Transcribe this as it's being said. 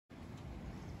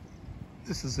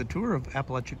This is a tour of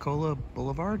Apalachicola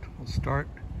Boulevard. We'll start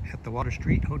at the Water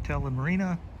Street Hotel and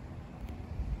Marina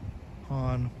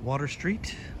on Water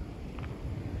Street.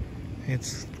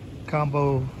 It's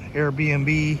combo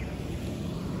Airbnb,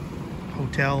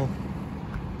 hotel,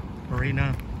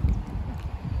 marina,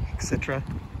 etc.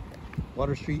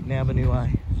 Water Street and Avenue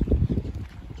I.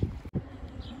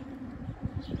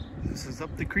 This is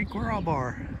Up the Creek Corral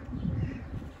Bar.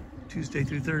 Tuesday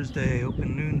through Thursday,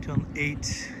 open noon till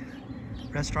 8.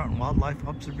 Restaurant and wildlife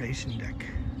observation deck.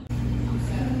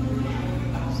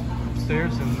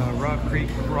 Upstairs in the Rock Creek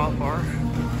Raw Bar.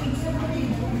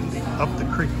 Up the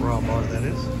Creek Raw Bar, that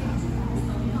is.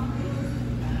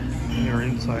 And you're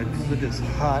inside because it is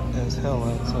hot as hell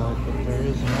outside, but there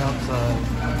is an outside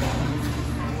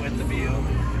with the view.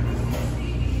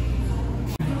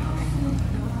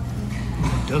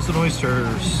 Dozen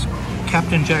oysters,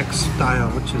 Captain Jack style,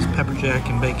 which is pepper jack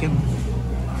and bacon.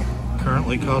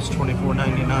 Currently costs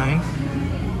 $24.99.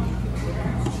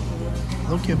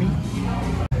 Hello, Kimmy.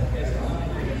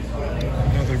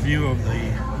 Another view of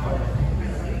the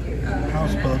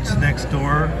houseboats next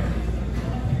door.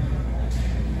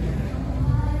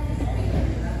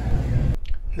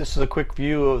 This is a quick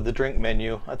view of the drink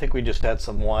menu. I think we just had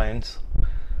some wines.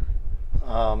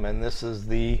 And this is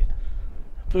the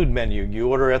food menu. You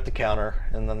order at the counter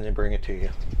and then they bring it to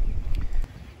you.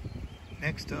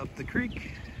 Next up the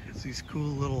creek. It's these cool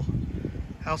little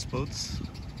houseboats.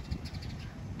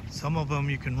 Some of them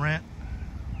you can rent,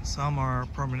 some are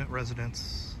permanent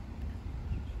residents.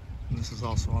 And this is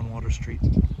also on Water Street.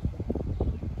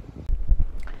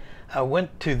 I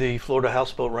went to the Florida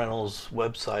Houseboat Rentals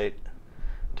website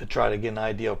to try to get an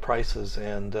idea of prices,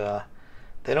 and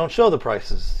they don't show the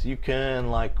prices. You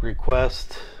can like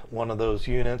request one of those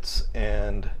units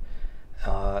and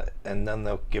then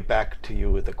they'll get back to you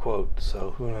with a quote.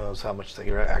 So who knows how much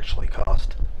they actually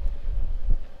cost.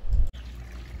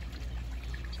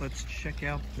 Let's check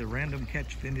out the Random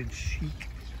Catch Vintage Chic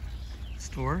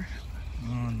store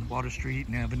on Water Street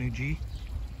and Avenue G.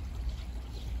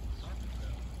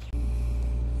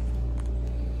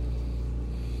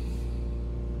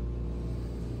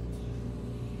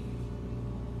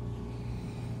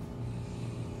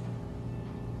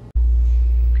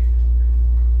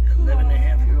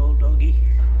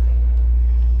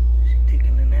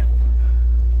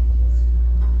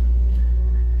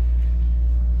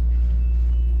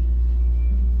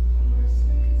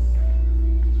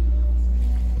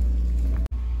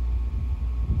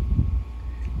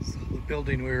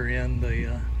 Building we were in,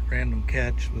 the Random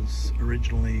Catch, was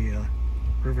originally a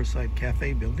Riverside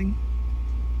Cafe building.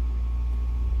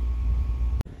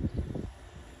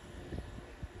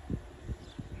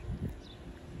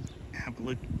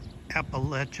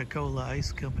 Apalachicola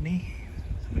Ice Company.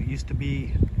 So it used to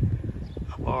be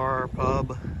a bar,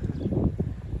 pub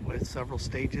with several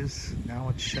stages. Now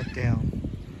it's shut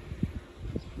down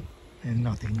and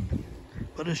nothing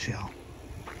but a shell.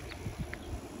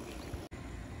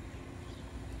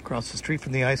 Across the street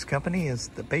from the ice company is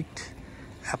the Baked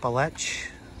Appalach,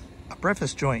 a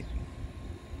breakfast joint.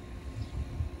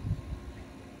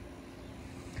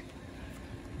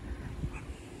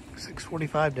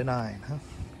 $6.45 to $9, huh?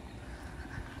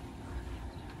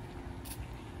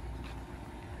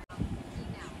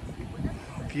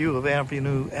 A view of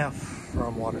Avenue F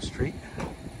from Water Street.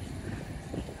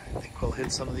 I think we'll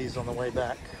hit some of these on the way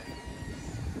back.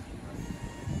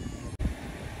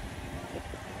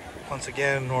 Once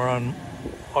again, we're on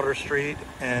Water Street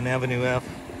and Avenue F.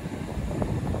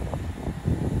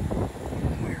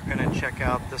 We're going to check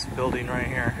out this building right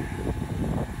here.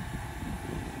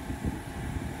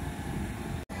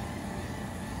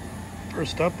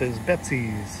 First up is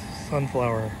Betsy's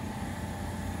Sunflower.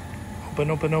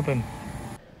 Open, open, open.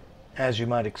 As you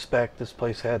might expect, this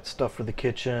place had stuff for the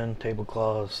kitchen,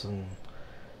 tablecloths and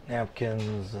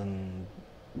napkins and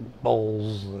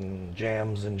bowls and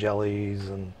jams and jellies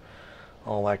and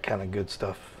all that kind of good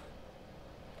stuff.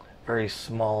 Very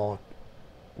small,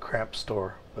 cramped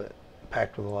store, but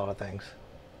packed with a lot of things.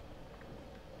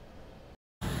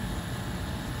 I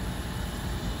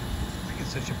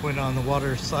guess I should point on the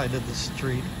water side of the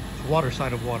street, the water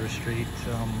side of Water Street,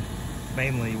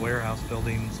 mainly warehouse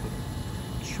buildings with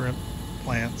shrimp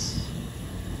plants,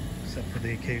 except for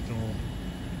the occasional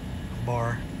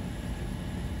bar.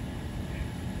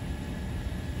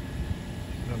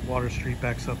 Water Street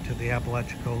backs up to the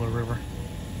Apalachicola River.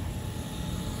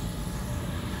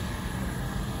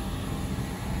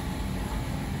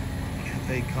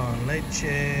 Cafe con leche.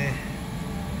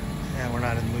 Yeah, we're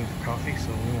not in the mood for coffee, so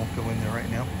we won't go in there right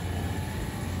now.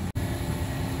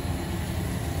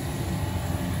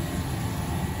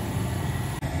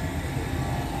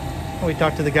 We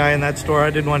talked to the guy in that store. I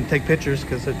didn't want to take pictures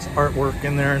because it's artwork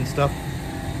in there and stuff.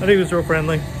 But he was real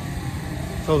friendly.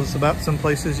 Told us about some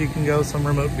places you can go, some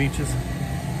remote beaches.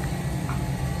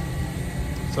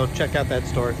 So check out that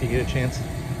store if you get a chance.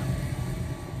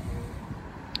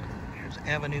 Here's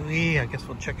Avenue E. I guess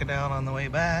we'll check it out on the way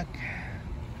back.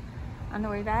 On the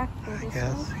way back? I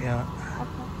guess, yeah.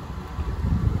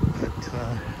 Okay.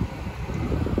 But,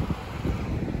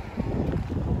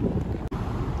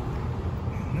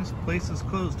 this place is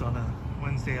closed on a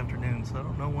Wednesday afternoon, so I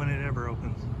don't know when it ever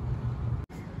opens.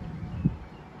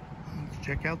 Let's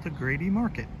check out the Grady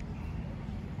Market.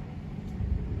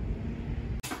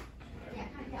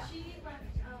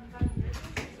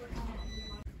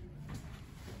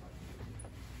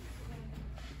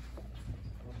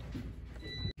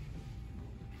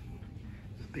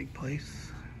 It's a big place.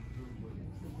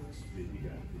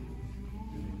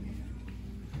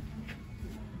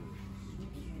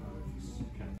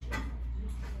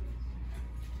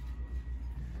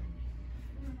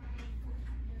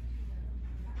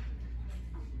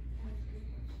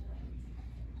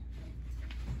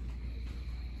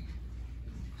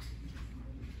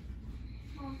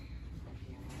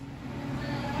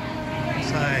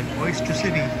 Inside Oyster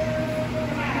City Tap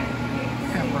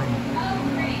Room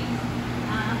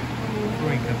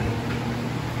Brewing Company.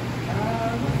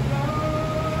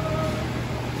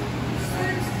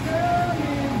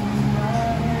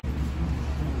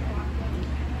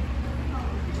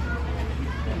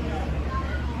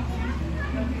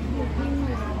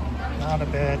 Not a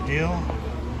bad deal.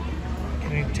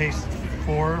 Can you taste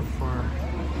 4 for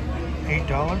 $8?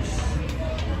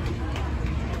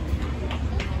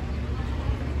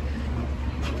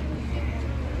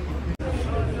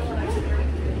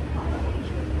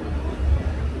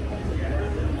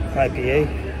 IPA.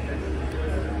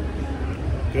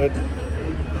 Good.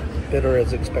 Bitter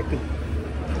as expected.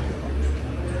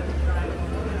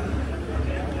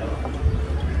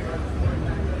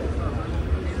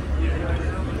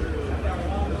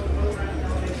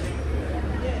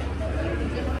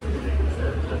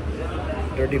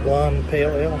 Dirty Blonde Pale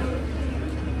Ale.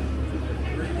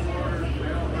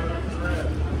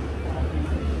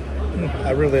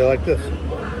 I really like this.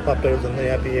 A lot better than the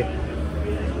IPA.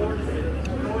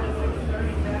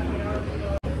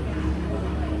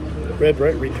 Red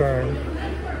Right Return,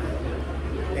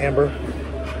 Amber.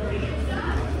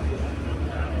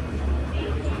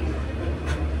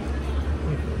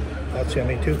 That's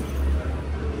yummy too.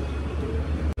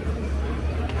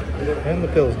 And the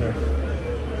Pilsner.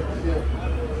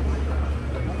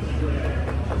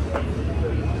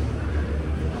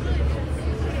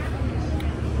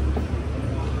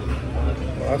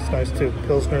 Well, that's nice too.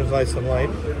 Pilsner's nice and light.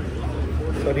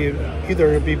 So do you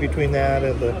either be between that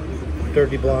and the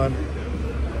Dirty Blonde.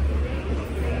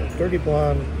 Dirty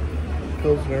Blonde,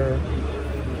 Pilsner,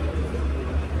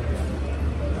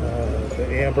 the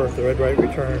Amber, the Red Right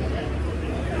Return,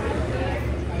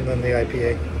 and then the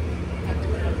IPA.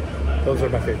 Those are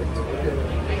my favorites,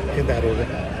 in that order.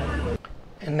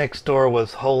 And next door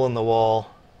was Hole in the Wall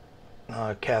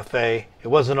Cafe. It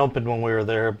wasn't open when we were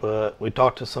there, but we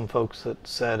talked to some folks that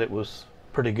said it was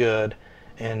pretty good,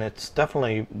 and it's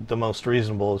definitely the most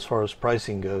reasonable as far as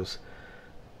pricing goes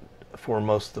for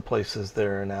most of the places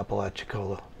there in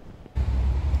Apalachicola.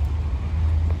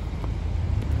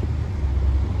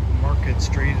 Market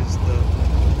Street is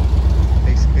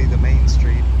basically the main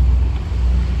street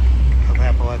of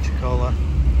Apalachicola.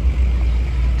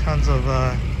 Tons of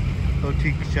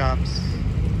boutique shops.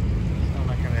 I'm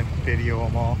not going to video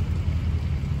them all.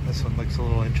 This one looks a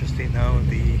little interesting though.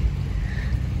 The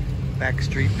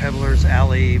Backstreet Peddlers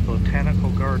Alley Botanical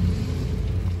Garden.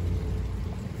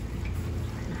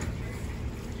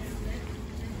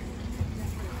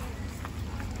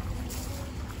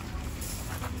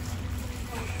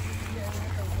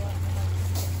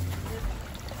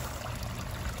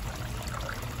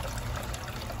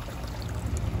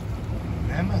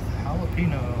 Mammoth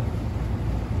Jalapeno.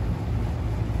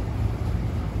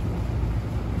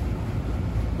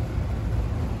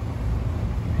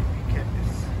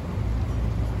 Cactus.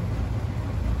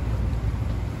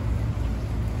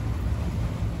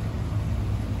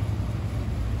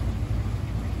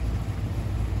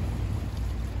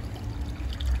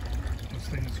 This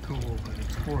thing is cool, but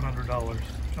it's $400.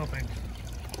 No thanks.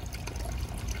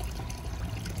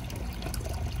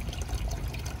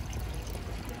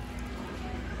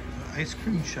 Ice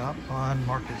cream shop on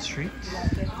Market Street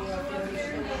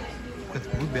with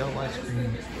Bluebell ice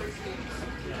cream.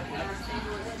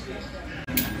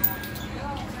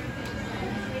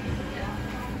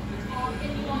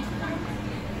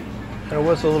 There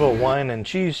was a little wine and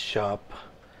cheese shop,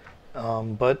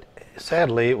 but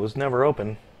Sadly, it was never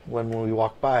open when we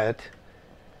walked by it,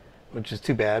 which is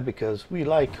too bad because we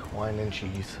like wine and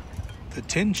cheese. The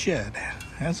Tin Shed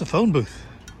has a phone booth.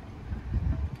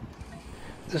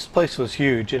 This place was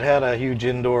huge. It had a huge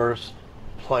indoors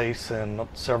place and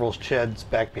several sheds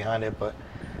back behind it, but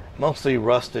mostly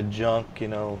rusted junk, you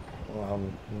know,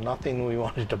 nothing we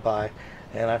wanted to buy.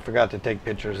 And I forgot to take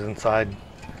pictures inside.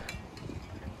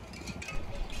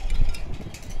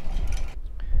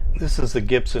 This is the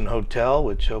Gibson Hotel,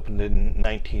 which opened in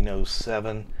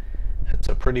 1907. It's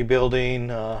a pretty building.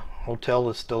 Hotel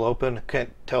is still open. I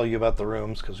can't tell you about the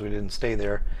rooms because we didn't stay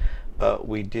there, but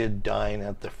we did dine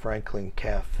at the Franklin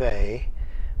Cafe,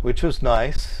 which was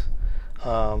nice.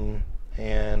 I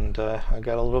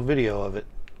got a little video of it.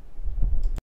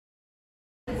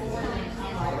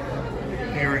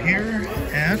 We're here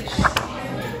at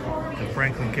the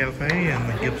Franklin Cafe and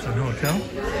the Gibson Hotel.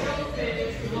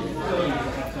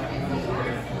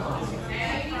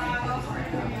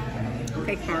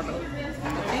 Take marble.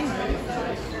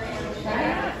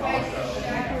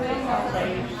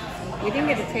 We didn't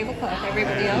get a tablecloth.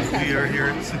 Everybody else has. We are here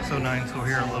at 6:09, so we're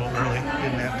here a little early.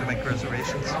 Didn't have to make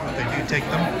reservations, but they do take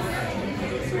them.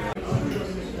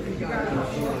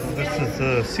 This is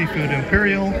the Seafood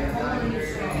Imperial. And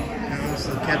this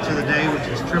is the catch of the day, which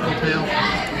is triple tail.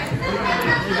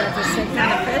 You got the same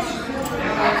kind of fish.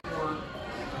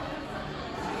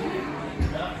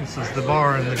 This is the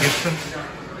bar in the Gibson.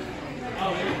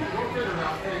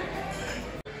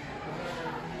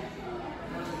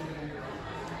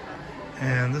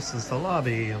 And this is the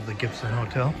lobby of the Gibson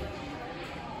Hotel.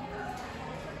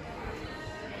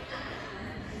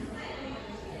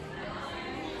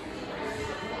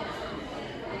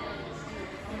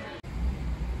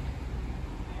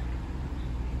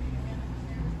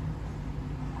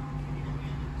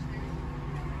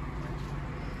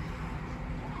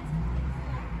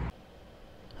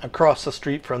 Across the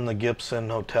street from the Gibson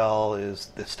Hotel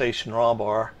is the Station Raw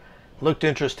Bar. Looked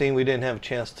interesting. We didn't have a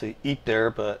chance to eat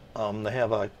there, but they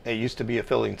have it used to be a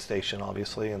filling station,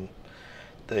 obviously, and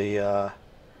they had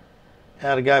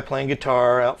a guy playing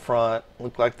guitar out front.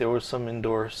 Looked like there was some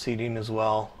indoor seating as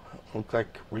well. Looked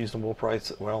like reasonable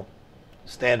price, well,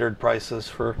 standard prices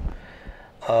for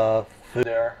food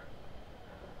there.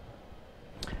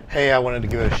 Hey, I wanted to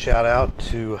give a shout out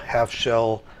to Half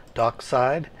Shell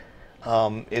Dockside.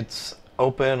 It's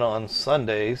open on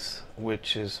Sundays,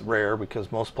 which is rare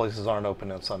because most places aren't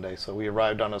open on Sunday. So we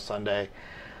arrived on a Sunday,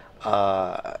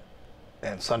 and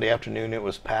Sunday afternoon it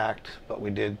was packed, but we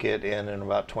did get in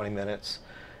about 20 minutes.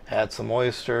 Had some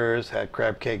oysters, had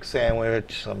crab cake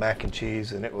sandwich, some mac and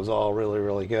cheese, and it was all really,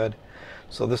 really good.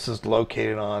 So this is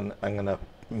located on, I'm going to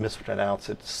mispronounce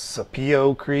it,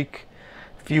 Sapio Creek,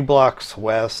 a few blocks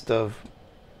west of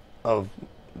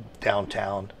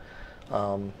downtown.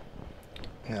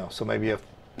 You know, so maybe a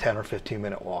 10 or 15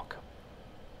 minute walk.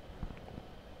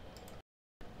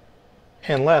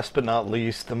 And last but not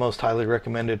least, the most highly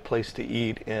recommended place to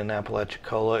eat in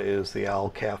Apalachicola is the Owl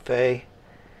Cafe.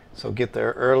 So get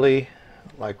there early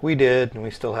like we did, and we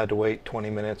still had to wait 20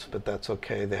 minutes, but that's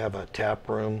okay. They have a tap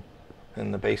room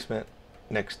in the basement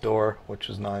next door, which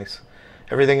is nice.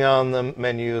 Everything on the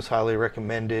menu is highly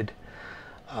recommended.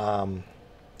 I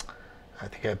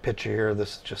think I have a picture here.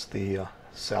 This is just the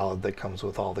salad that comes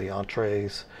with all the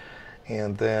entrees,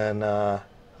 and then I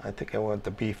think I went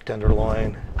the beef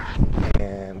tenderloin,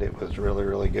 and it was really,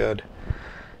 really good.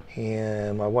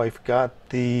 And my wife got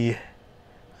I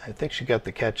think she got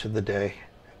the catch of the day,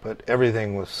 but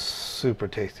everything was super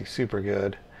tasty, super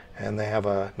good, and they have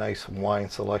a nice wine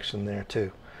selection there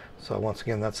too. So once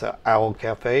again, that's the Owl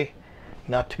Cafe,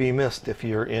 not to be missed if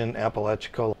you're in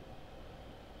Apalachicola.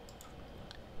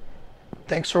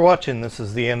 Thanks for watching. This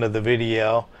is the end of the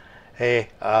video. Hey,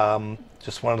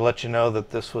 just wanted to let you know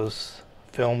that this was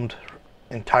filmed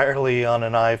entirely on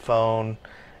an iPhone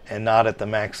and not at the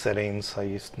max settings. I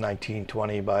used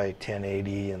 1920 by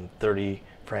 1080 and 30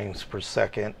 frames per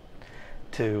second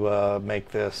to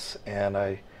make this, and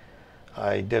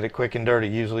I did it quick and dirty.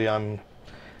 Usually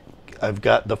I've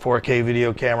got the 4K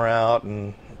video camera out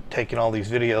and taking all these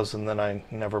videos, and then I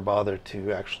never bother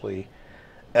to actually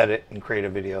edit and create a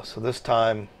video. So this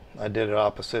time I did it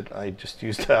opposite. I just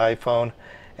used the iPhone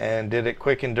and did it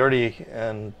quick and dirty,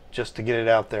 and just to get it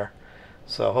out there.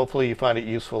 So hopefully you find it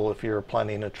useful if you're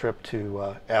planning a trip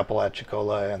to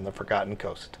Apalachicola and the Forgotten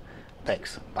Coast.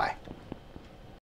 Thanks. Bye.